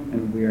Liebe sind.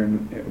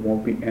 And it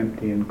won't be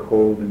empty and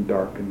cold and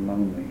dark and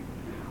lonely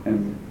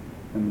and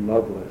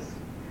loveless.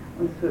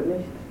 Und es wird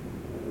nicht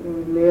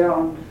leer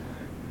und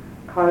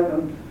kalt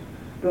und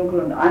dunkel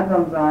und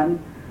einsam sein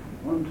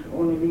und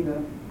ohne Liebe.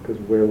 Because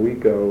where we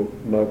go,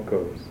 love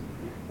goes.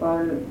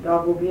 Weil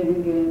da, wo wir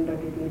hingehen, da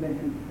geht Liebe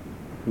hin.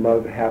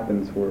 Love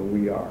happens where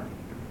we are.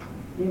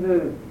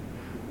 Liebe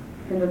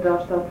findet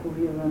da statt, wo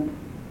wir sind.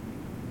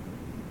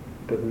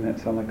 Doesn't that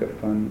sound like a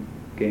fun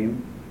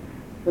game?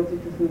 Hört sich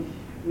das nicht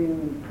wie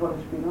ein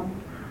tolles Spiel an?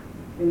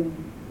 Wie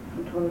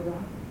eine tolle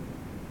Sache?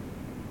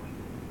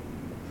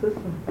 Es ist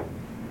so.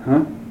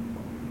 Huh?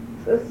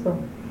 Es ist so.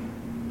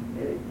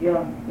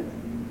 Ja,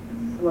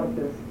 it's like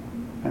this.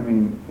 I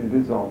mean, it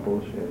is all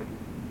bullshit.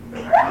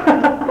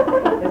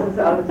 Es ist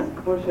alles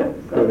Bullshit. Es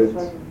ist But alles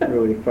it's Scheiße.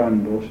 really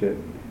fun bullshit.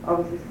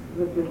 Aber es ist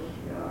wirklich,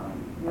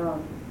 ja,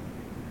 es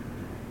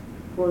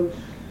ist wohl,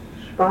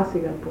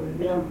 Spaßiger Bullshit.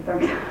 ja,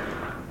 danke.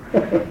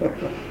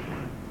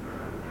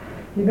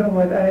 You know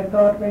what I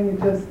thought when you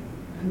just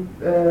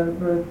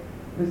were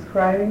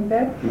describing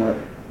that? What?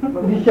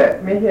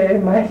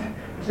 Michael might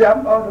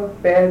jump out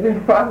of bed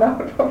and run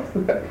out of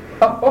the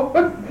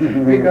house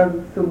because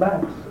it's too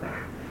much.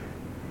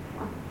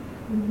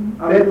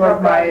 Aber That ich was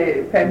hab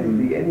my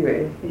fantasy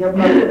anyway. Ich habe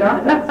mal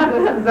gedacht, als du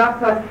das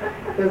gesagt hast,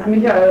 dass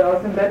Michael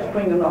aus dem Bett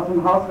springt und aus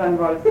dem Haus rennt,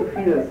 weil es zu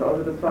viel ist.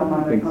 Also das war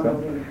meine think so.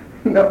 Fantasie.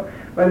 No,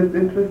 but it's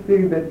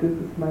interesting that this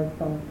is my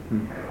thought.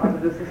 Also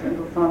das ist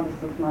interessant, dass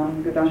das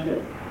mein Gedanke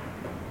ist.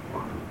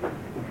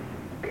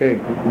 Okay,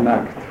 gute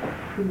Nacht.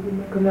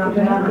 Gute Nacht.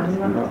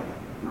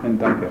 And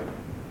danke.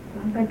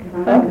 Danke.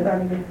 Danke.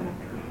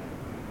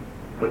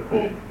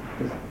 Danke.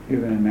 You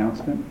have an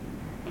announcement?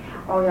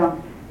 Oh ja,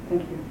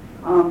 thank you.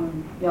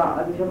 Ja,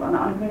 also ich habe eine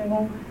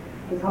Ankündigung.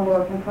 Das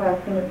Hamburger Campfire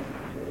findet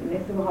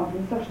nächste Woche am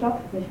Dienstag statt,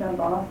 nicht mehr am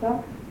Donnerstag.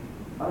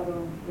 Also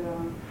wir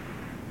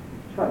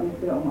schalten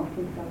jetzt wieder auf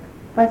Dienstag.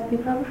 Weiß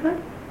Petra Bescheid?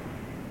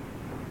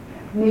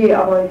 Nee,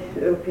 aber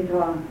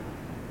Petra,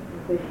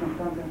 sehe ich noch,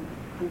 danke.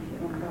 Kann ich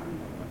immer sagen.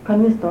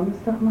 Können wir es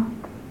Donnerstag machen?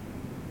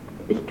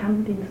 Ich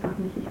kann Dienstag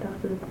nicht. Ich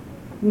dachte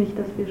nicht,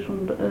 dass wir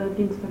schon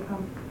Dienstag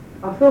haben.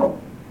 Ach so,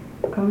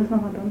 Können wir es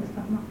nochmal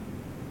Donnerstag machen?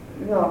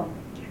 ja.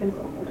 Ich finde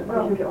es auch gut. Da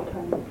kann ich mich auch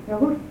teilnehmen. Ja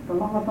gut, dann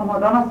machen wir es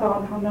nochmal Donnerstag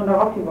und fangen dann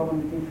darauf die Woche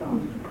mit Dienstag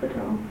an. Britta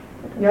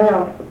auch. Ja,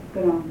 ja,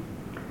 genau.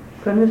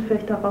 Können wir es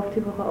vielleicht darauf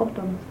die Woche auch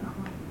Donnerstag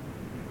machen?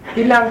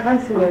 Wie lange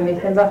kannst du denn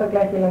nicht? Dann sag doch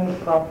gleich, wie lange du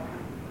brauchst.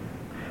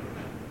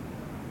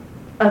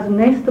 Also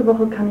nächste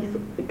Woche kann ich so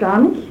gar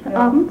nicht Ja.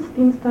 abends,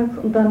 dienstags,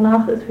 und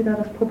danach ist wieder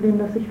das Problem,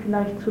 dass ich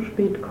vielleicht zu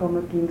spät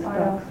komme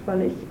dienstags,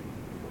 weil ich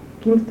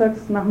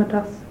dienstags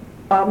nachmittags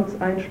abends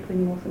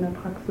einspringen muss in der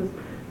Praxis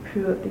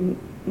für die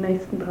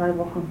nächsten 3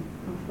 Wochen.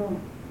 Ach so.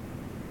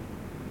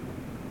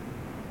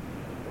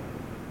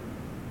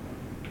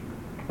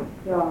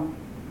 Ja.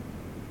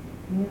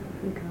 Mir ist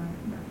es egal.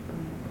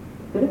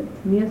 Bitte?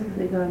 Mir ist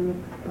es egal, mir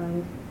ist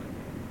beides.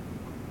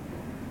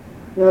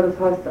 Ja, das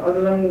heißt,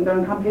 also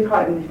dann kann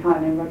Petra eben nicht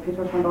teilnehmen, weil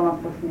Petra schon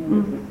donnerstags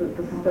nehmen.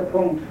 Das ist der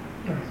Punkt.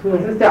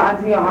 Das ist der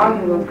einzige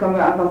Haken, sonst können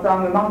wir einfach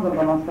sagen, wir machen es am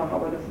Donnerstag,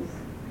 aber das ist,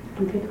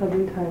 Und Petra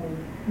will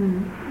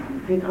teilnehmen.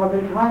 Petra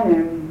will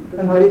teilnehmen. Das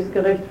Dann würde ich es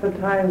gerecht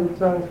verteilen,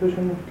 sozusagen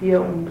zwischen dir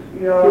und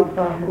Ja,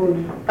 Petra. gut.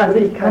 Also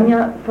ich kann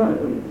ja,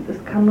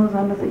 es kann nur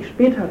sein, dass ich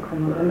später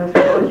komme, wenn das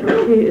für euch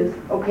okay ist.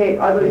 Okay,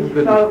 also ich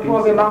schlage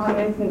vor, wir machen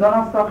nächsten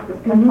Donnerstag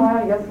das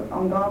Campfire, jetzt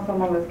am Donnerstag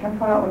machen wir das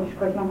Campfire und ich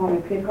spreche nochmal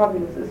mit Petra,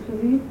 wie das ist für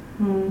sie,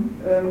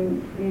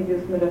 wie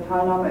das mit der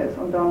Teilnahme ist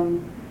und dann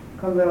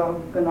können wir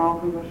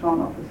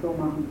schauen, ob wir es so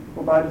machen.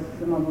 Wobei das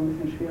ist immer so ein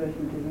bisschen schwierig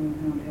mit diesem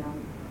Hin und Her,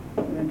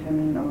 mit den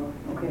Terminen, aber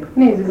okay.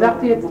 Nee, sie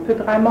sagte jetzt für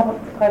 3 Wochen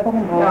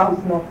braucht Ja.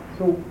 sie es noch.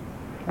 So,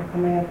 dann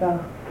kann man ja da.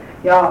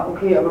 Ja,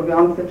 okay, aber wir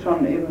haben es jetzt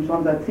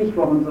schon seit zig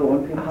Wochen so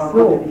und Petra Ach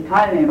so. konnte nicht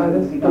teilnehmen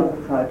Alles die ganze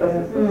doof. Zeit. Das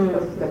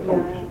ist der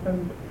Punkt.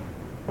 Stimmt.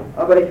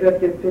 Aber ich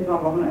werde jetzt Petra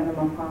am Wochenende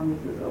mal fragen, wie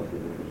es ist, ob sie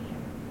wirklich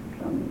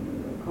dann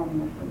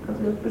kommen möchte.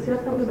 Also bis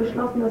jetzt haben wir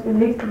beschlossen, dass wir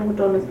nächste Woche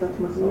Donnerstag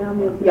machen. Wir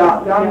haben jetzt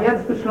Wir haben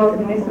jetzt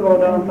beschlossen, nächste Woche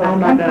Donnerstag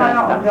Campfire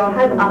und dann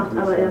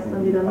 7:30 aber erst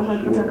dann wieder. Nochmal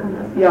Peter kann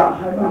erst. Ja,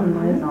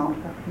 7:30, genau.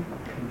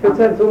 Ich würde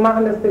es halt so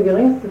machen, dass der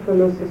geringste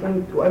Verlust ist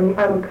und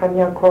einem kann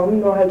ja kommen,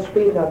 nur halt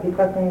später.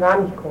 Petra kann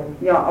gar nicht kommen.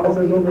 Ja, aber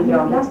Also so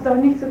ja. Lass doch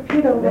nicht so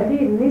viel darüber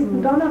reden.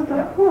 Nächsten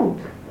Donnerstag, Punkt.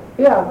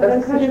 Ja, Und das dann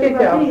ist, können wir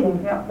steht ja auch überlegen.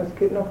 schon. Ja. Das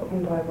geht noch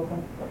um 3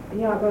 Wochen.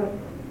 Ja, aber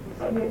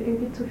es ist mir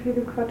irgendwie zu viel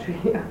Gequatsche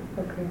hier.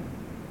 Okay.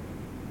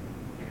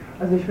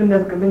 Also ich bin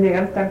dir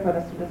ganz dankbar,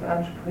 dass du das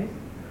ansprichst.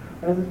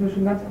 Und das ist mir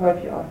schon ganz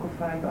häufig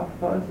aufgefallen, auch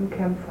bei uns im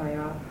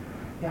Campfire.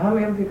 Wir haben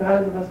irgendwie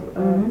gerade so was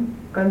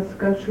ganz,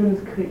 ganz Schönes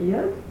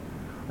kreiert.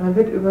 Und dann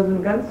wird über so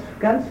einen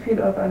ganz viel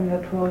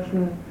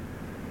organisatorischen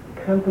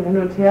Krempel hin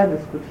und her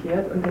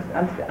diskutiert und das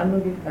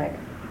andere geht weg.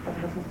 Also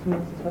das ist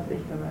zumindest das, was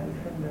ich dabei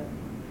empfinde.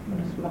 Und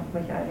das macht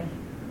mich eigentlich,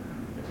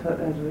 das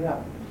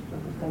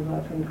ist dann so,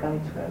 als wenn gar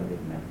nichts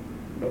veröffentlicht mehr.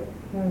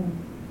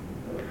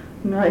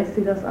 Ja, ich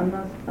sehe das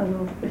anders. Also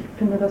ich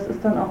finde, das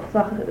ist dann auch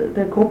Sache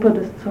der Gruppe,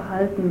 das zu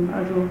halten.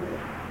 Also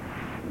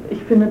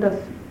ich finde das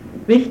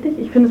wichtig.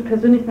 Ich finde es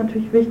persönlich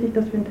natürlich wichtig,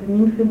 dass wir einen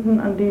Termin finden,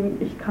 an dem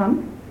ich kann.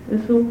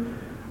 Ist so.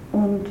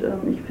 Und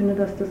ich finde,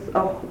 dass das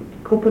auch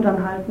die Gruppe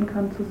dann halten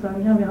kann, zu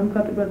sagen, ja, wir haben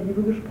gerade über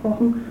Liebe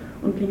gesprochen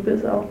und Liebe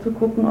ist auch zu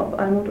gucken, ob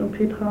Almut und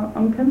Petra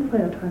am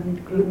Campfire teilnehmen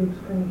können.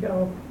 Das finde ich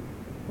auch.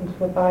 Und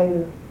zwar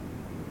beide.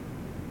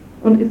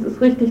 Und es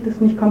ist richtig, das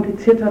nicht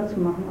komplizierter zu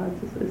machen,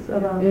 als es ist,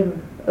 aber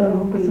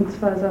das sind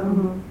 2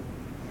 Sachen.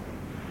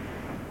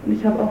 Und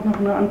ich habe auch noch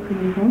eine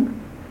Ankündigung.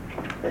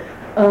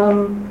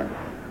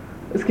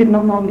 Es geht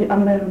nochmal um die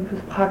Anmeldung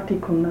fürs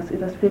Praktikum, dass ihr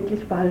das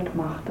wirklich bald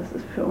macht. Das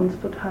ist für uns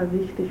total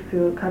wichtig,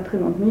 für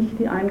Katrin und mich,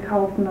 die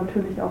einkaufen,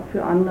 natürlich auch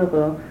für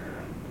andere.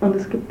 Und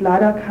es gibt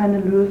leider keine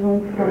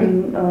Lösung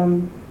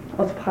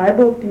aus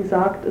Freiburg, die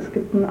sagt, es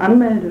gibt einen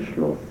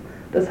Anmeldeschluss.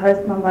 Das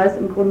heißt, man weiß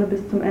im Grunde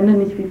bis zum Ende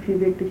nicht, wie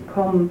viel wirklich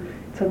kommen.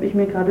 Jetzt habe ich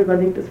mir gerade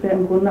überlegt, es wäre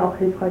im Grunde auch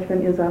hilfreich,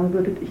 wenn ihr sagen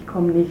würdet, ich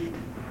komme nicht.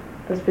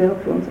 Das wäre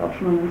für uns auch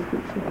schon mal ganz gut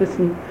zu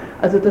wissen.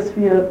 Also, dass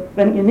wir,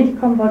 wenn ihr nicht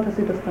kommen wollt, dass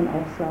ihr das dann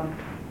auch sagt.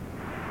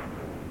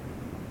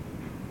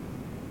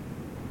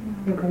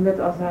 Und können wir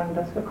jetzt auch sagen,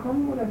 dass wir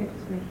kommen oder geht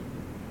es nicht?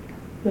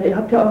 Ja, ihr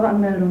habt ja eure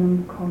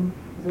Anmeldungen bekommen.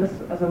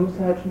 Also musst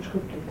du halt schon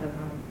schriftlich dann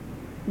haben.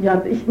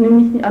 Ja, ich nehme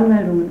nicht die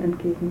Anmeldungen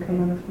entgegen, kann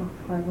man das macht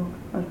Freiburg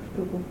als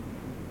Büro.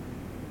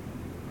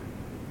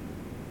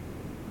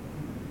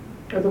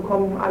 Also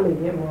kommen alle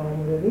hier im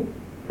Raum, oder wie?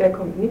 Wer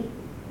kommt nicht?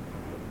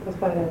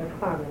 Das war deine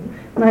Frage, ne?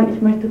 Nein, ich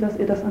möchte, dass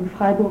ihr das an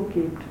Freiburg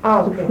gebt,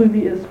 Ah, so okay. früh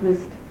wie ihr es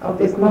wisst, ob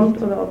ihr das kommt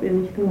nicht. oder ob ihr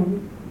nicht kommt.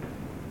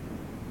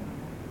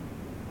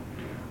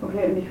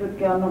 Okay, und ich würde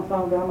gerne noch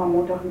sagen, wir haben am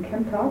Montag einen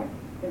Camptag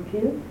in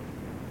Kiel.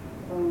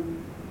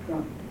 Ja.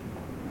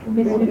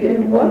 Wie viel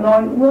Um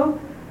 9 Uhr.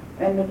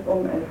 endet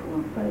um 11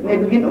 Uhr. Ne,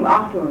 beginnt um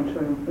 8 Uhr,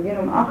 Entschuldigung. Beginnt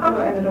um 8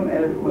 Uhr, endet um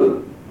 11 Uhr.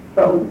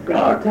 Bei uns.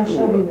 Ja. Das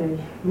schaffe ich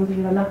nicht. Muss ich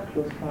wieder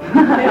nachtlos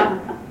fahren.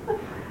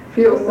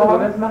 4 Uhr Wollen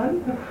wir das morgens.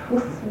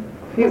 machen?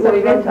 4 Uhr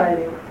Event.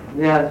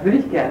 Ja, das will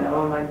ich gerne,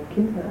 aber mein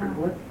Kind hat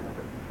Geburtstag.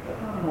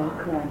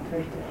 Ja, klein,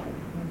 Töchterchen.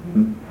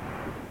 Hm.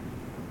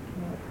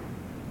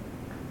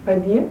 Bei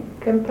dir,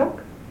 Camptag?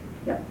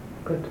 Ja.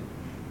 Gut.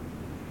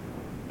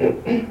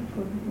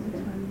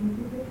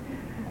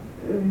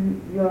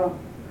 Ja,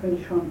 finde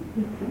ich schon.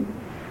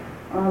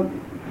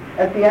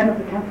 At the end of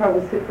the campfire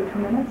we sit for 2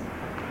 minutes.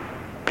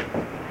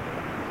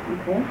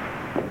 Okay.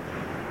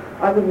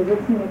 Also wir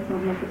sitzen jetzt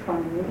noch mal für 2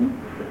 Minuten.